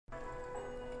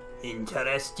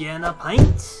Interested in a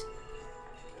pint?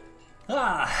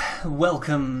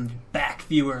 Welcome back,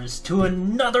 viewers, to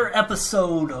another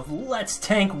episode of Let's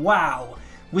Tank WoW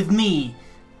with me,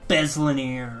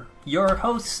 Bezlonir, your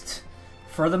host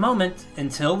for the moment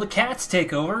until the cats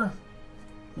take over,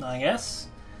 I guess.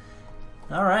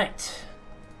 Alright.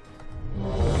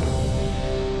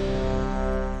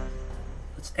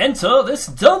 Let's enter this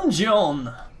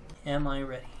dungeon! Am I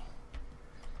ready?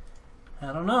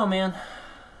 I don't know, man.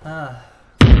 What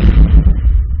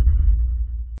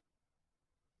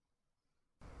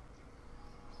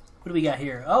do we got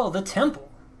here? Oh, the temple.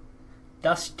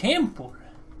 Das Tempel.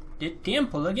 The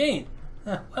temple again.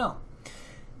 Well,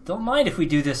 don't mind if we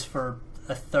do this for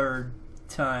a third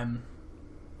time.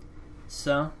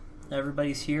 So,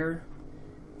 everybody's here.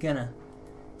 Gonna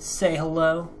say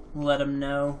hello. Let them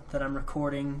know that I'm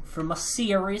recording for my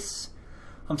series.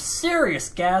 I'm serious,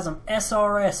 guys. I'm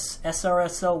SRS.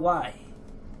 SRSLY.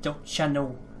 Don't ya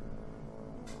know?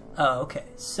 Oh, okay.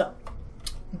 So,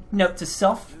 note to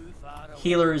self.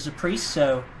 Healer is a priest,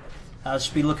 so I'll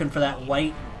just be looking for that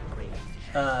white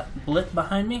blip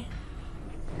behind me.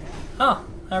 Oh,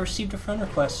 I received a friend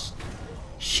request.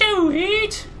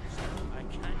 Shoot!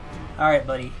 Alright,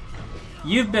 buddy.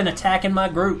 You've been attacking my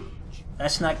group.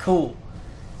 That's not cool.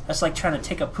 That's like trying to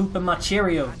take a poop in my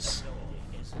Cheerios.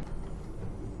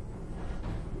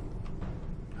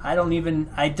 I don't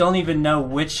even know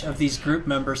which of these group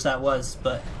members that was,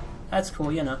 but that's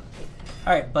cool, you know.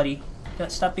 Alright, buddy.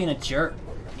 Stop being a jerk.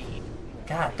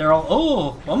 God, they're all,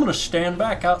 oh, I'm gonna stand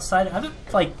back outside.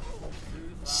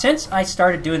 Since I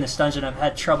started doing this dungeon, I've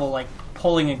had trouble, like,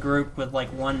 pulling a group with, like,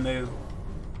 one move.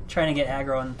 Trying to get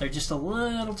aggro, and they're just a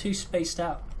little too spaced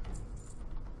out.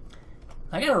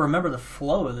 I gotta remember the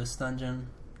flow of this dungeon.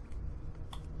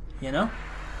 You know?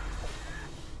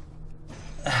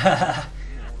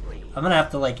 I'm gonna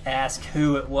have to, like, ask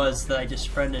who it was that I just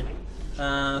friended.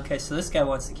 Okay, so this guy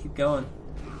wants to keep going.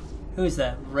 Who is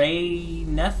that?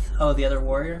 Rayneth? Oh, the other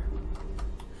warrior?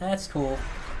 That's cool.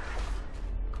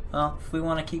 Well, if we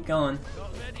want to keep going,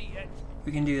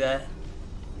 we can do that.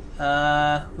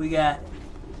 We got...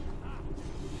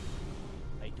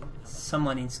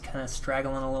 Someone's kind of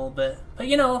straggling a little bit. But,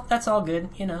 you know, that's all good.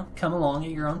 You know, come along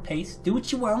at your own pace. Do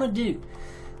what you want to do.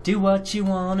 Do what you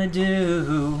want to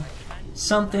do.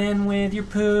 Something with your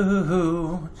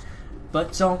poo.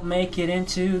 But don't make it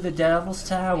into the Devil's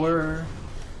Tower.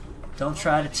 Don't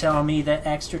try to tell me that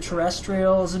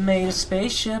extraterrestrials have made a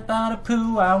spaceship out of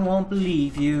poo. I won't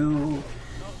believe you.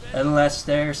 Unless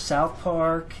they're South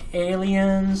Park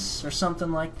aliens or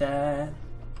something like that.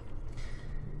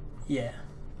 Yeah.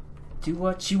 Do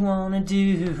what you want to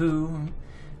do.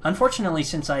 Unfortunately,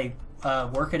 since I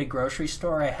work at a grocery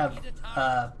store, I have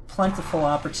plentiful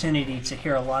opportunity to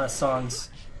hear a lot of songs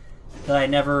that I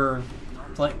never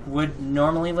would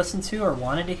normally listen to or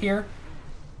wanted to hear.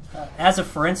 As of,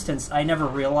 for instance, I never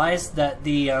realized that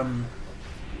the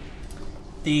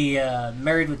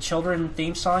Married with Children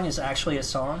theme song is actually a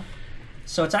song.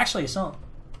 So it's actually a song.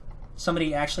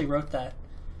 Somebody actually wrote that,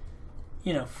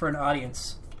 you know, for an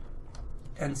audience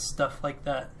and stuff like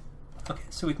that. Okay,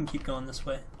 so we can keep going this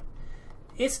way.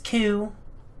 It's cool.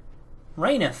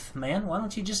 Rayneth, man, why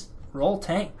don't you just roll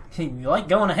tank? You like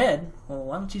going ahead. Well,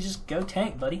 why don't you just go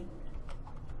tank, buddy?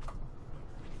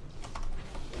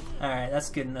 Alright, that's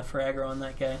good enough for aggro on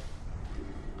that guy.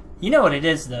 You know what it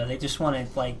is, though. They just want to,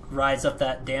 like, rise up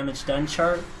that damage done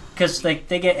chart. Because they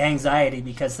get anxiety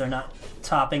because they're not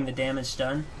topping the damage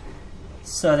done.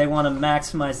 So they want to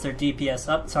maximize their DPS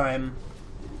uptime.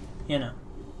 You know.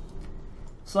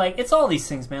 It's like, it's all these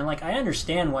things, man. Like, I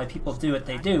understand why people do what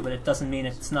they do, but it doesn't mean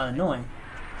it's not annoying.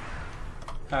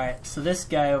 Alright, so this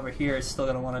guy over here is still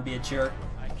going to want to be a jerk.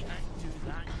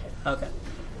 Okay.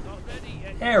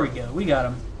 There we go. We got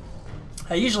him.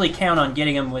 I usually count on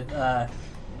getting him with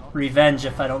revenge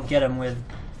if I don't get him with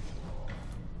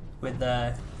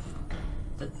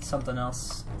something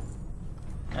else.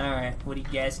 Alright, what are you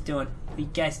guys doing? What are you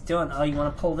guys doing? Oh, you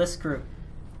want to pull this group?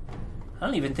 I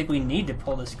don't even think we need to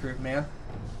pull this group, man.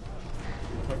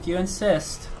 If you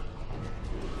insist.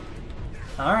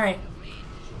 Alright.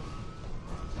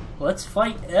 Let's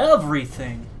fight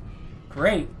everything.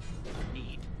 Great.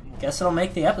 Guess it'll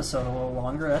make the episode a little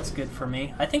longer. That's good for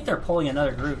me. I think they're pulling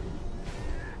another group.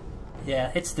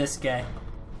 Yeah, it's this guy.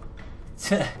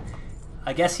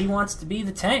 I guess he wants to be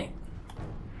the tank.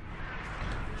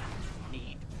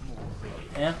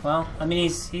 Yeah, well, I mean,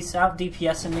 he's out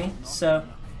DPSing me, so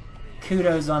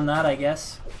kudos on that, I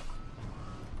guess.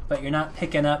 But you're not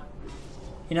picking up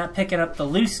the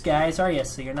loose guys, are you?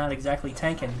 So you're not exactly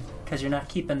tanking because you're not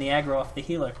keeping the aggro off the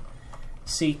healer.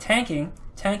 See, tanking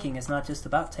is not just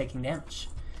about taking damage.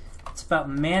 It's about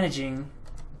managing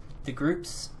the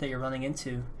groups that you're running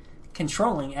into,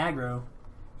 controlling aggro.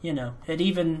 You know, it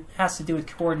even has to do with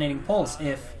coordinating pulls.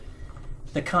 If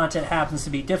the content happens to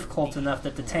be difficult enough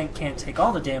that the tank can't take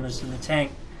all the damage, then the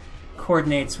tank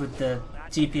coordinates with the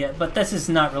DPS. But this is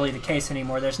not really the case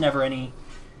anymore. There's never any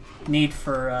need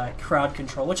for crowd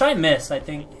control, which I miss. I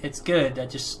think it's good.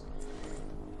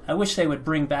 I wish they would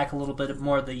bring back a little bit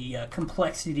more of the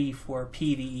complexity for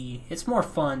PvE. It's more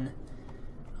fun.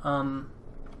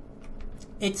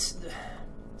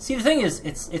 See, the thing is,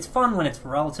 it's fun when it's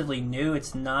relatively new.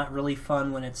 It's not really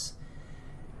fun when it's...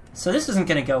 So this isn't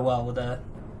going to go well with a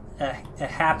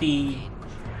happy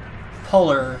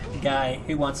puller guy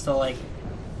who wants to, like...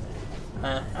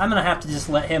 I'm going to have to just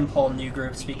let him pull new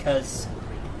groups, because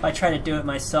if I try to do it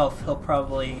myself, he'll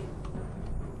probably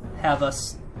have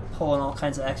us pulling all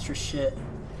kinds of extra shit.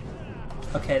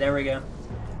 Okay, there we go.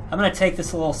 I'm going to take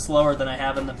this a little slower than I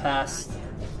have in the past,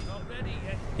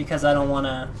 because I don't want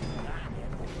to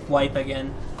wipe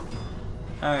again.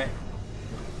 Alright.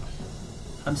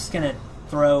 I'm just going to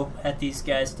throw at these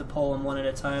guys to pull them one at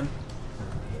a time.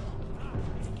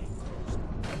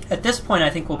 At this point, I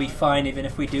think we'll be fine even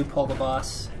if we do pull the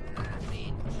boss.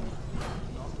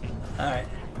 Alright.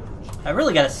 I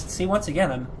really gotta see, once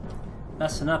again, I'm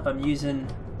messing up. I'm using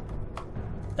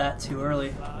that too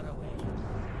early.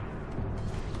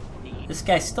 This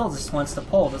guy still just wants to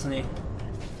pull, doesn't he?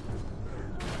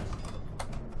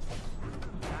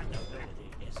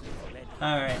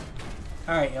 Alright.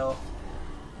 Alright, yo.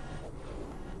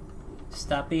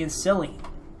 Stop being silly.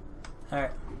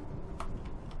 Alright.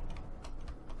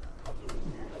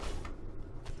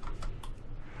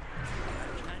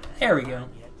 There we go.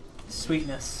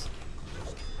 Sweetness.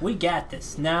 We got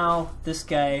this. Now, this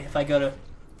guy, if I go to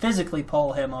physically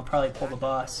pull him, I'll probably pull the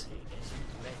boss.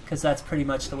 Because that's pretty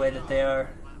much the way that they are.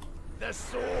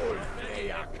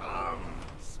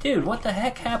 Dude, what the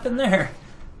heck happened there?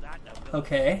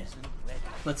 Okay.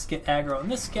 Let's get aggro on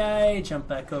this guy. Jump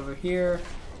back over here.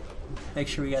 Make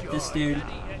sure we got this dude.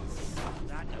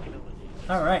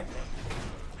 Alright.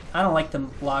 I don't like the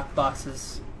block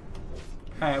boxes.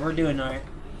 Alright, we're doing alright.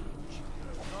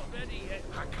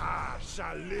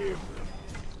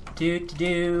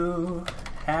 Do.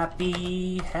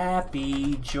 Happy,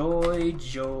 happy, joy,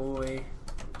 joy.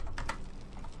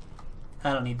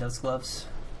 I don't need those gloves.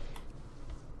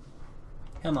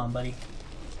 Come on, buddy.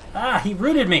 Ah, he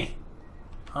rooted me!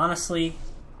 Honestly.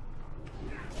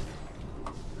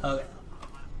 Okay.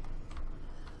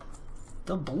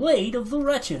 The Blade of the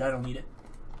Wretched. I don't need it.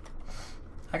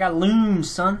 I got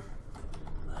looms, son.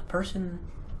 A person...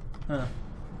 Huh.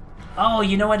 Oh,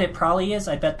 you know what it probably is?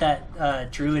 I bet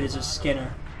that druid is a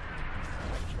skinner.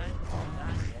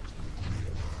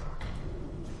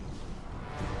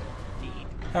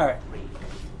 Alright.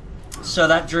 So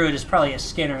that druid is probably a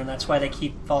skinner, and that's why they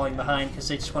keep falling behind, because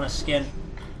they just want to skin.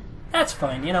 That's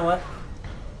fine, you know what?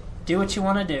 Do what you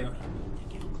want to do.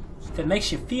 If it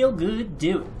makes you feel good,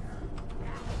 do it.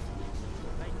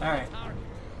 Alright.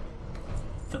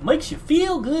 If it makes you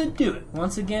feel good, do it.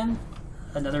 Once again,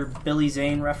 another Billy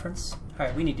Zane reference.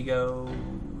 Alright, we need to go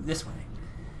this way.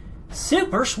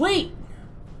 Super sweet!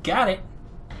 Got it.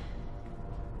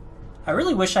 I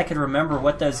really wish I could remember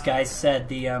what those guys said.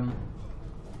 The,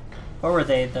 what were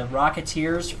they? The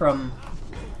Rocketeers from,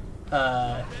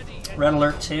 Red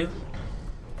Alert 2?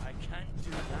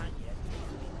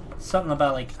 Something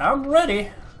about, like, I'm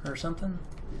ready, or something.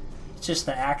 It's just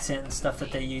the accent and stuff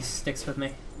that they use sticks with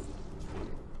me.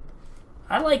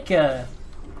 I like, you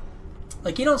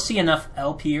don't see enough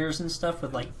LPers and stuff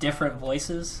with, like, different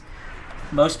voices.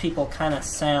 Most people kind of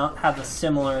have a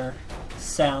similar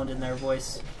sound in their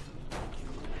voice.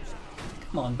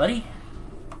 Come on, buddy.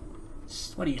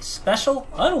 What are you, special?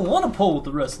 I don't want to pull with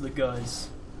the rest of the guys.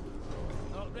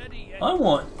 I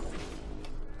want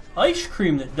ice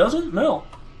cream that doesn't melt.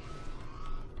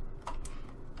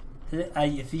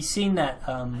 Have you seen that,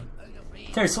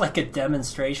 there's like a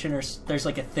demonstration, or there's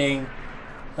like a thing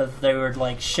of they were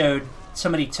like showed,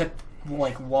 somebody took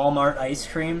like Walmart ice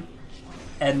cream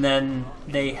and then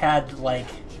they had like,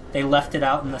 they left it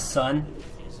out in the sun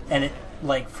and it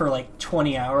like for like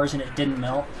 20 hours and it didn't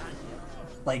melt.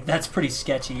 Like, that's pretty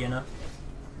sketchy, you know?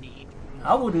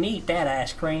 I wouldn't eat that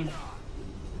ice cream.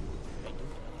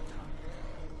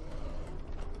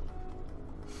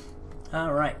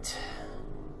 Alright.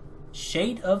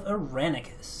 Shade of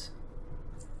Aranicus.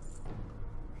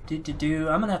 I'm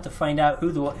gonna have to find out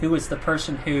who was the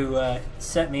person who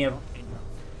sent me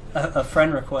a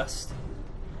friend request.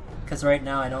 Because right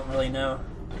now I don't really know.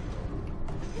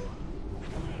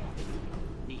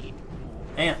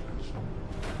 Man.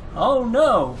 Oh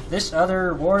no! This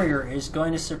other warrior is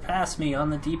going to surpass me on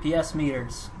the DPS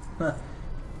meters.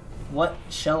 What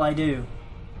shall I do?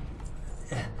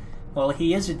 Well,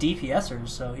 he is a DPSer,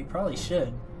 so he probably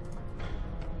should.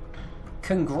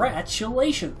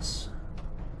 Congratulations!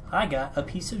 I got a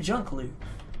piece of junk loot.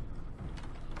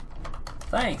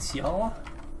 Thanks, y'all.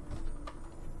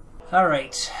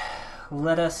 Alright,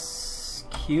 let us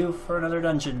queue for another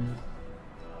dungeon.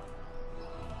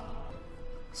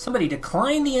 Somebody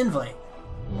decline the invite.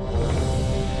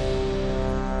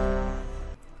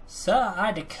 Sir,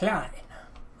 I decline.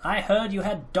 I heard you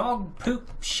had dog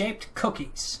poop-shaped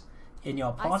cookies in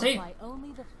your party. I supply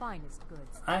only the finest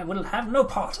goods. I will have no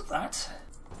part of that.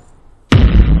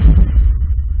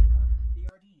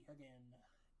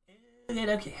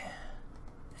 Okay.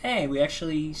 Hey, we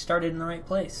actually started in the right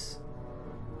place.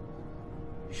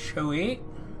 Shall we?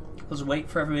 Let's wait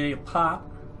for everybody to pop.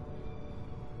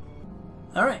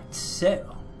 Alright,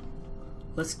 so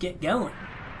let's get going.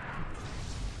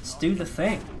 Let's do the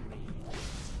thing.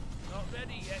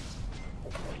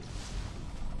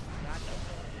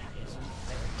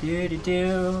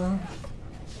 Do.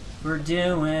 We're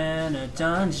doing a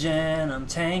dungeon. I'm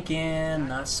tanking,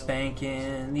 not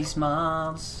spanking these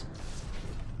mobs.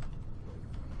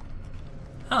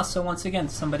 Oh, so once again,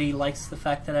 somebody likes the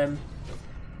fact that I'm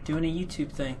doing a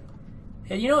YouTube thing.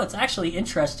 And you know, it's actually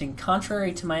interesting.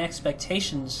 Contrary to my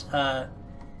expectations,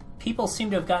 people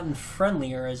seem to have gotten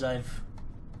friendlier as I've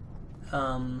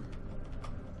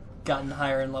gotten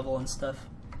higher in level and stuff.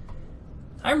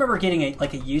 I remember getting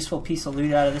a useful piece of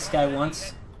loot out of this guy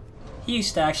once. He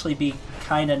used to actually be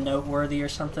kind of noteworthy or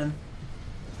something.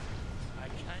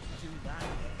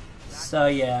 So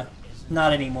yeah,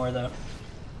 not anymore though.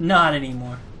 Not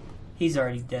anymore. He's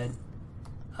already dead.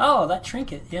 Oh, that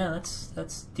trinket. Yeah,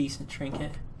 that's decent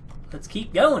trinket. Let's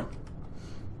keep going.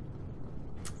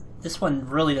 This one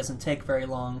really doesn't take very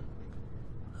long.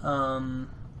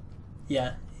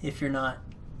 Yeah, if you're not,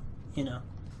 you know,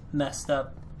 messed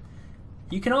up.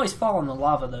 You can always fall in the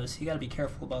lava though, so you gotta be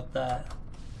careful about that.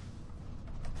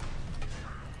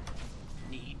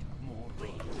 Need more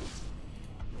rain.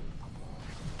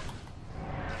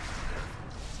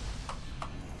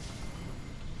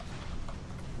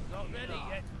 Not ready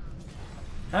yet.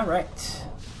 Alright.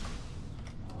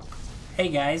 Hey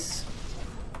guys.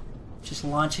 Just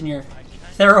launching your...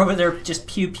 They're over there just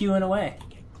pew-pewing away.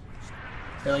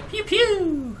 They're like,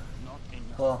 pew-pew!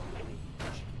 Well,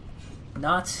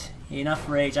 not enough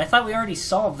rage. I thought we already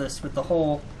solved this with the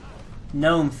whole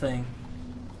gnome thing.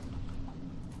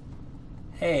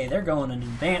 Hey, they're going in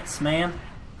advance, man.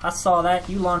 I saw that.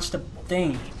 You launched a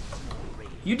thing.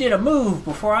 You did a move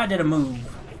before I did a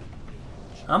move.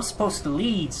 I'm supposed to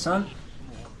lead, son.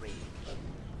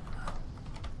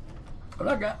 But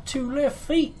I got 2 left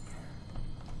feet.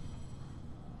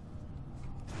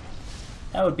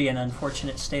 That would be an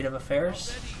unfortunate state of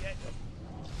affairs.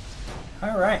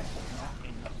 Alright.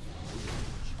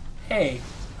 Hey.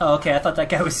 Oh, okay, I thought that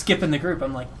guy was skipping the group.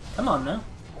 I'm like, come on now.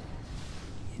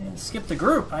 You didn't skip the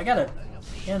group. I gotta,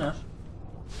 you know.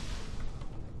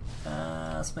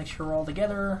 Let's make sure we're all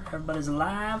together. Everybody's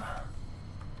alive.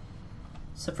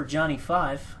 Except for Johnny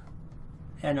 5.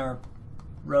 And our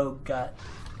rogue got...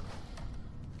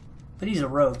 But he's a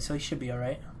rogue, so he should be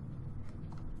alright.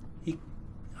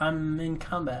 I'm in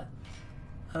combat.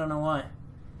 I don't know why.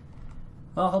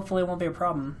 Well, hopefully it won't be a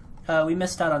problem. We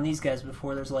missed out on these guys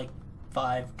before. There's like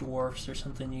 5 dwarfs or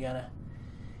something you gotta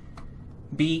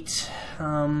beat.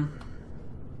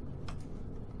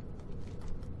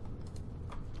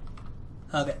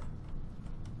 Okay.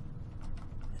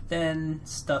 Then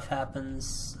stuff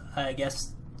happens. I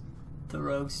guess the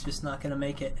rogue's just not gonna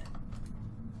make it.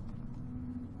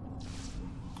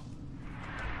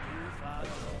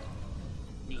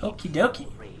 Okie dokie.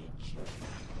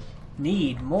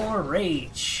 Need more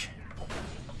rage.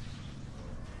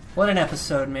 What an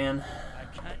episode, man. I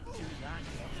can't do that.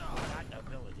 That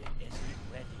ability isn't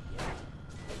ready yet.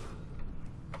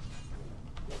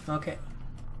 Okay.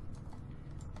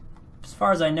 As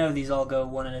far as I know, these all go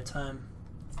one at a time.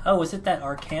 Oh, was it that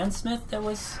Arcane Smith that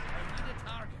was... I need a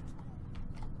target.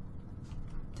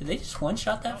 Did they just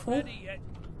one-shot that Not fool? ready yet.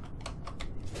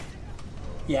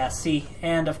 Yeah, see,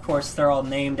 and of course they're all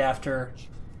named after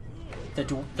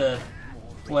the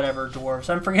whatever dwarves.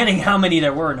 I'm forgetting how many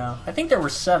there were now. I think there were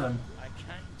 7. I can't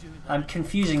do that. I'm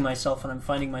confusing myself and I'm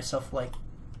finding myself like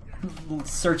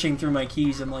searching through my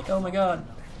keys. I'm like, oh my god.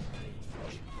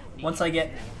 Once I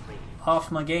get off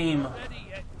my game, Ready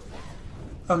yet.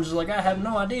 I'm just like, I have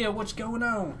no idea what's going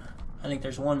on. I think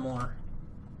there's one more.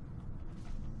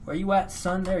 Where you at,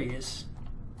 son? There he is.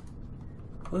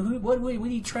 What are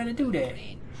you trying to do there?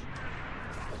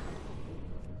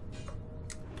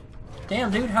 Damn,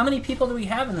 dude, how many people do we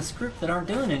have in this group that aren't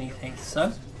doing anything,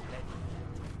 son?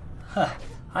 Huh.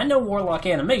 I know Warlock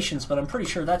animations, but I'm pretty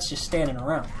sure that's just standing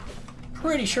around.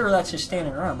 Pretty sure that's just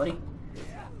standing around, buddy.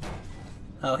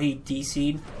 Oh, he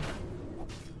DC'd.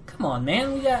 Come on,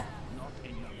 man, we got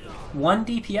 1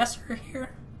 DPS over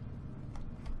here?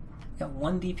 We got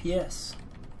 1 DPS.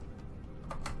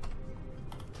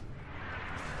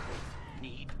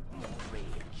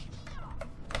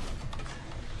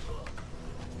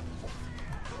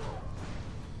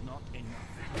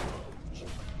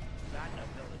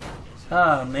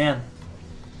 Oh, man.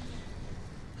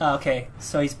 Oh, okay,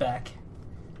 so he's back.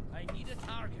 I need a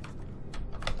target.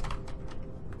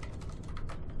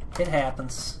 It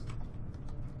happens.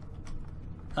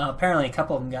 Oh, apparently a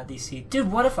couple of them got DC'd.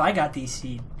 Dude, what if I got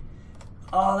DC'd?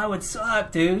 Oh, that would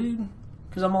suck, dude.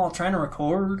 Because I'm all trying to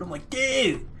record. I'm like,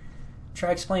 dude!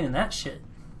 Try explaining that shit.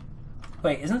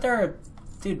 Wait, isn't there a...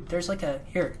 Dude, there's like a...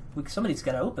 Here, somebody's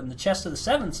got to open the chest of the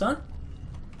 7, son.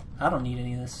 I don't need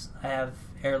any of this. I have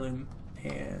heirloom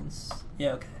hands.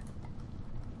 Yeah, okay.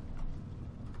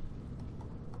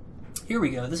 Here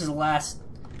we go. This is the last...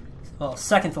 Well,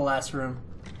 second to last room.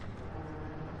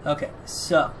 Okay,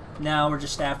 so... Now we're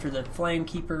just after the flame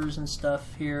keepers and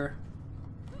stuff here.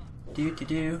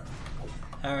 Do.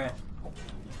 Alright.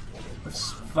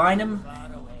 Let's find them,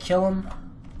 kill them,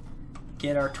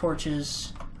 get our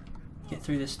torches, get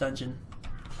through this dungeon.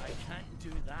 I can't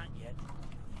do that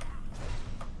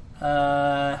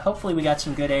yet. Hopefully we got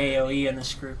some good AoE in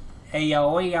this group.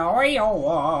 AoE.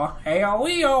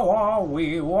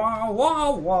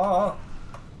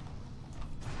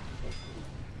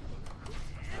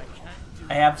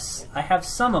 I have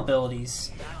some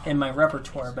abilities in my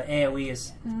repertoire, but AoE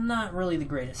is not really the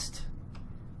greatest.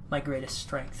 My greatest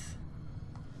strength.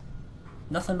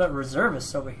 Nothing but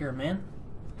reservists over here, man.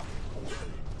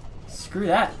 Screw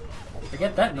that.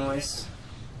 Forget that noise.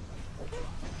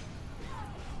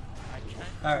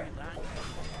 Alright.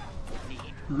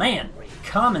 Man,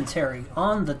 commentary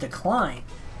on the decline.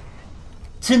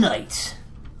 Tonight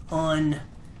on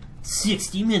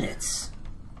 60 Minutes.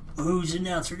 Whose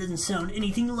announcer doesn't sound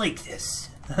anything like this?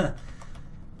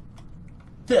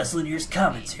 Bezlonir's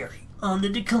commentary on the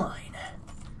decline.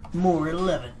 More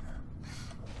 11.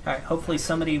 Alright, hopefully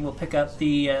somebody will pick up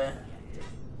the...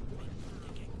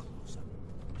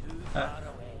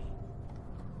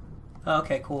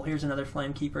 Okay, cool. Here's another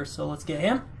flame keeper, so let's get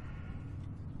him.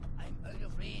 I'm out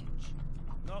of range.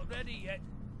 Not ready yet.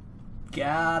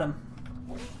 Got him.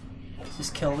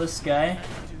 Just kill this guy.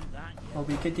 We'll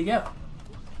be good to go.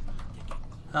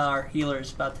 Our healer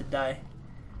is about to die.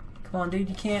 Come on, dude,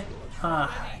 you can't...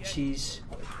 Ah, jeez.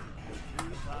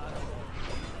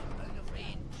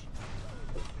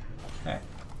 Alright,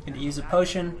 gonna use a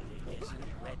potion.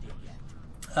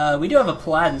 We do have a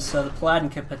Paladin, so the Paladin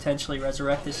can potentially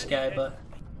resurrect this guy, but...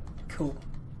 Cool.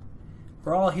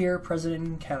 We're all here,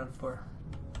 President accounted for.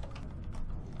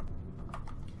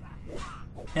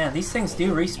 Man, these things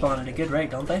do respawn at a good rate,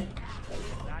 don't they?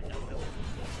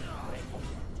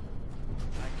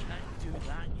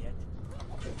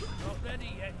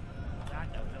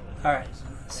 Alright,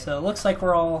 so it looks like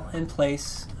we're all in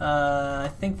place.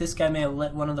 I think this guy may have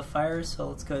lit one of the fires, so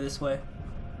let's go this way.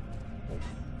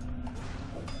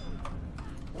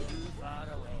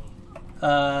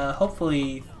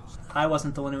 Hopefully I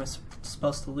wasn't the one who was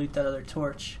supposed to loot that other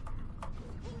torch.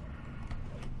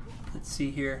 Let's see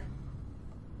here.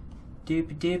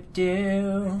 Doop doop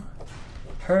doo.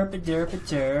 Herpa derpa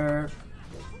derp.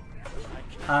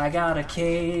 I got a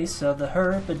case of the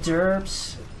Herpa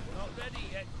derps.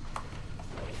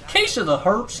 Case of the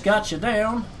herps got you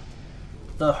down.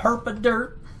 The Herpa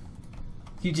dirt.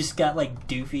 You just got like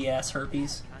doofy ass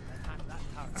herpes.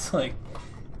 It's like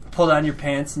pull down your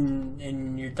pants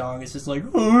and your dog is just like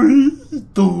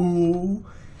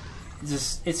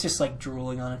it's just like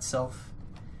drooling on itself.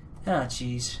 Ah,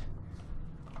 jeez.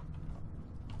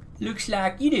 Looks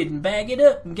like you didn't bag it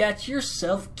up and got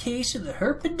yourself a case of the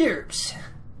Herpa derps.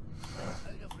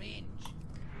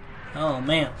 Oh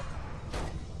man.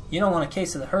 You don't want a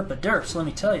case of the Herpa derps, let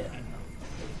me tell you.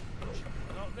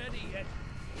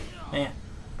 Man.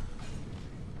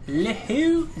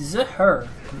 Who the her?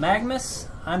 Magmus?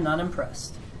 I'm not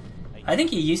impressed. I think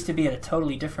he used to be at a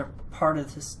totally different part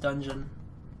of this dungeon.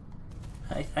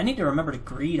 I need to remember to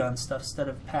greed on stuff instead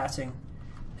of passing.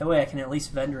 That way I can at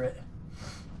least vendor it.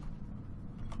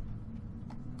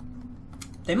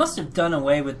 They must have done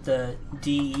away with the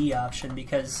DE option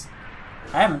because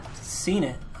I haven't seen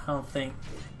it, I don't think.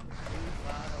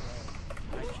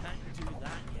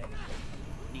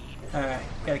 Alright,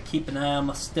 gotta keep an eye on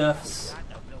my stuffs.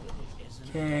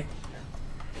 Okay.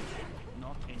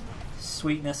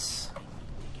 Sweetness.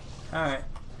 Alright.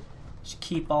 Just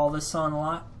keep all this on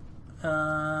lock.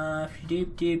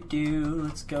 Doop doop doo.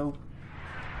 Let's go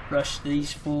rush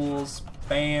these fools.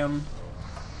 Bam.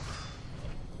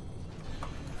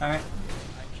 Alright.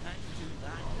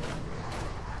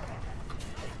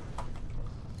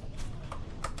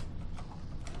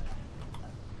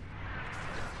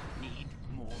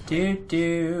 Do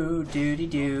do doody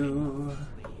do.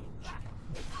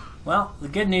 Well, the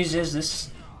good news is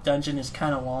this dungeon is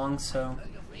kind of long, so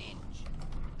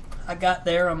I got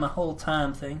there on my whole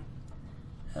time thing.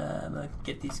 I'm gonna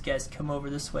get these guys to come over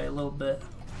this way a little bit.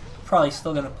 Probably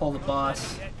still gonna pull the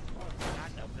boss.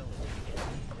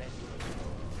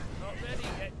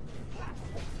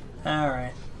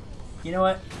 Alright. You know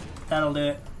what? That'll do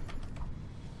it.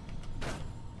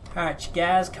 Alright, you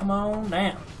guys, come on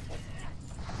down.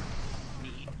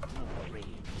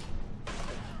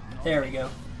 There we go.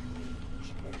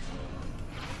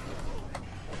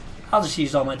 I'll just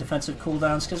use all my defensive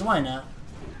cooldowns, because why not?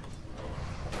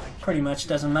 Pretty much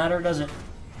doesn't matter, does it?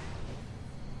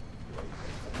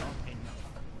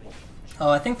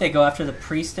 Oh, I think they go after the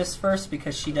priestess first,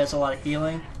 because she does a lot of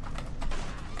healing.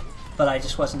 But I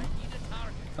just wasn't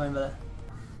going by that.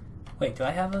 Wait, do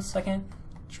I have a second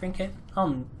trinket?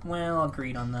 Well, I'll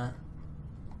agree on that.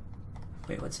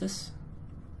 Wait, what's this?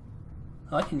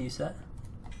 Oh, I can use that.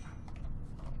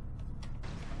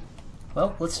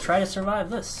 Well, let's try to survive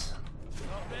this.